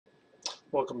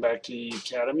Welcome back to the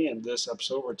Academy. In this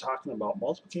episode, we're talking about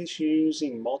multiplication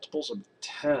using multiples of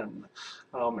 10.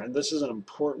 And this is an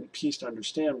important piece to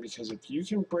understand because if you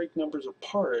can break numbers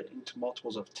apart into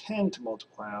multiples of 10 to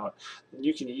multiply out, then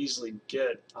you can easily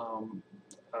get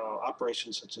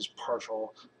operations such as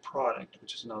partial product,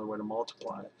 which is another way to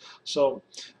multiply. So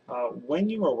when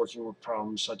you are working with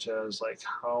problems such as like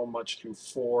how much do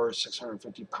four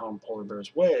 650-pound polar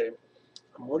bears weigh,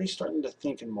 I'm already starting to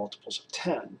think in multiples of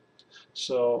 10.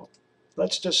 So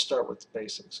let's just start with the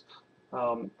basics.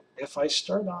 If I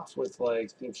start off with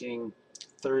like thinking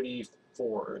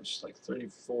 34s, like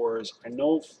 34s, I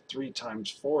know 3 times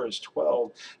 4 is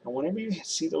 12, and whenever you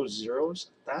see those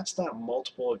zeros, that's that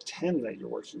multiple of 10 that you're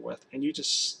working with, and you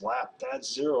just slap that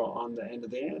 0 on the end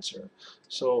of the answer.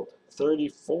 So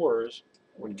 34s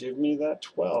would give me that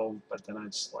 12, but then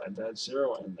I'd slide that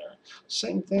 0 in there.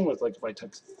 Same thing with like if I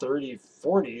took 30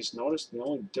 40s, notice the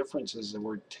only difference is that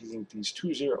we're taking these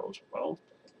 2 zeros. Well,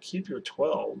 keep your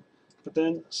 12, but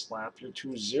then slap your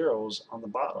 2 zeros on the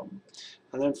bottom.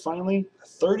 And then finally,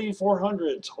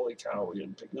 3400s. Holy cow, we're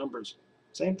getting big numbers.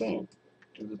 Same thing.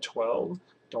 Do the 12.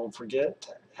 Don't forget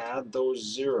to add those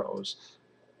zeros.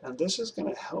 And this is going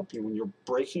to help you when you're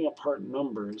breaking apart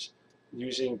numbers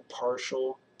using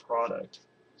partial product.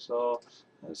 So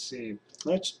let's see.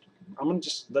 I'm going to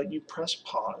just let you press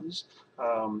pause,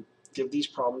 give these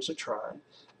problems a try,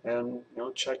 and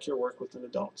check your work with an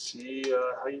adult. See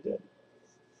how you did.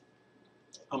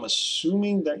 I'm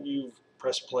assuming that you've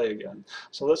pressed play again.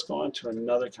 So let's go on to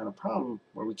another kind of problem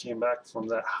where we came back from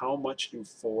that. How much do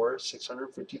 4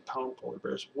 650-pound polar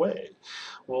bears weigh?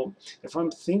 Well, if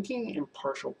I'm thinking in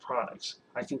partial products,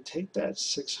 I can take that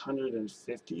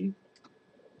 650.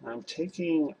 I'm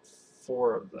taking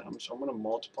 4 of them, so I'm going to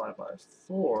multiply by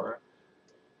 4,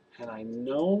 and I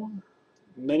know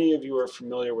many of you are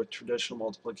familiar with traditional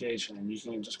multiplication, and you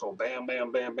can just go bam,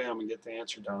 bam, bam, bam, and get the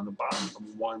answer down the bottom of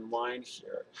one line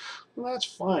here. Well, that's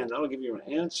fine. That'll give you an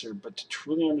answer, but to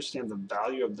truly understand the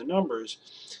value of the numbers,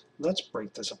 let's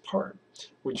break this apart.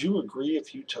 Would you agree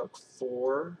if you took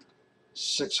 4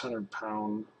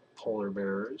 600-pound polar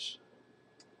bears,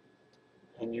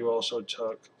 and you also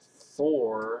took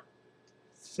 4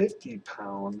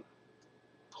 50-pound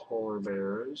polar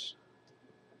bears?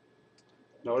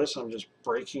 Notice I'm just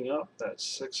breaking up that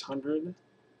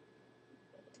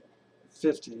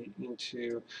 650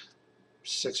 into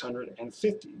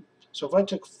 650. So if I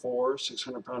took 4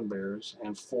 600-pound bears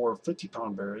and 4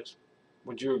 50-pound bears,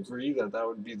 would you agree that that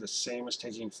would be the same as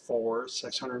taking 4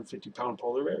 650-pound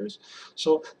polar bears?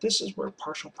 So this is where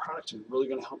partial product is really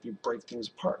going to help you break things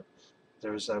apart.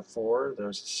 There's that 4,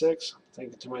 there's the 6. I'm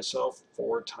thinking to myself,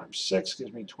 4 times 6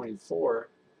 gives me 24.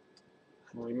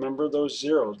 And remember those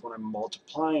zeros, when I'm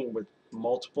multiplying with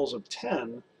multiples of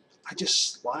 10, I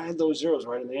just slide those zeros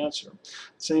right in the answer.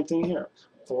 Same thing here.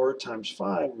 4 times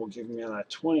 5 will give me that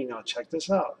 20. Now check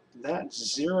this out. That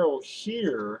 0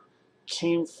 here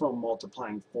came from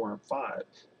multiplying 4 and 5.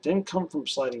 Didn't come from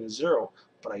sliding a 0,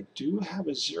 but I do have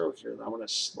a 0 here that I'm going to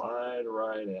slide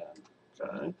right in.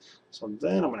 Okay? So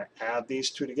then I'm going to add these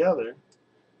two together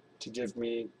to give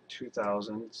me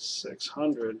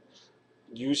 2,600.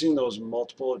 Using those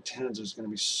multiple of 10s is going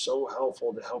to be so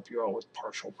helpful to help you out with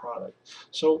partial product.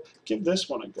 So give this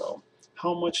one a go.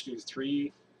 How much do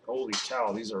 3, holy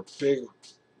cow, these are big,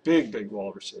 big, big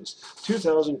walruses.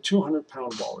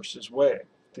 2,200-pound walruses weigh.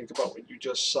 Think about what you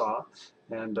just saw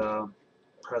and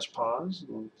press pause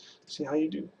and see how you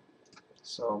do.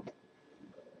 So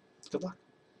good luck.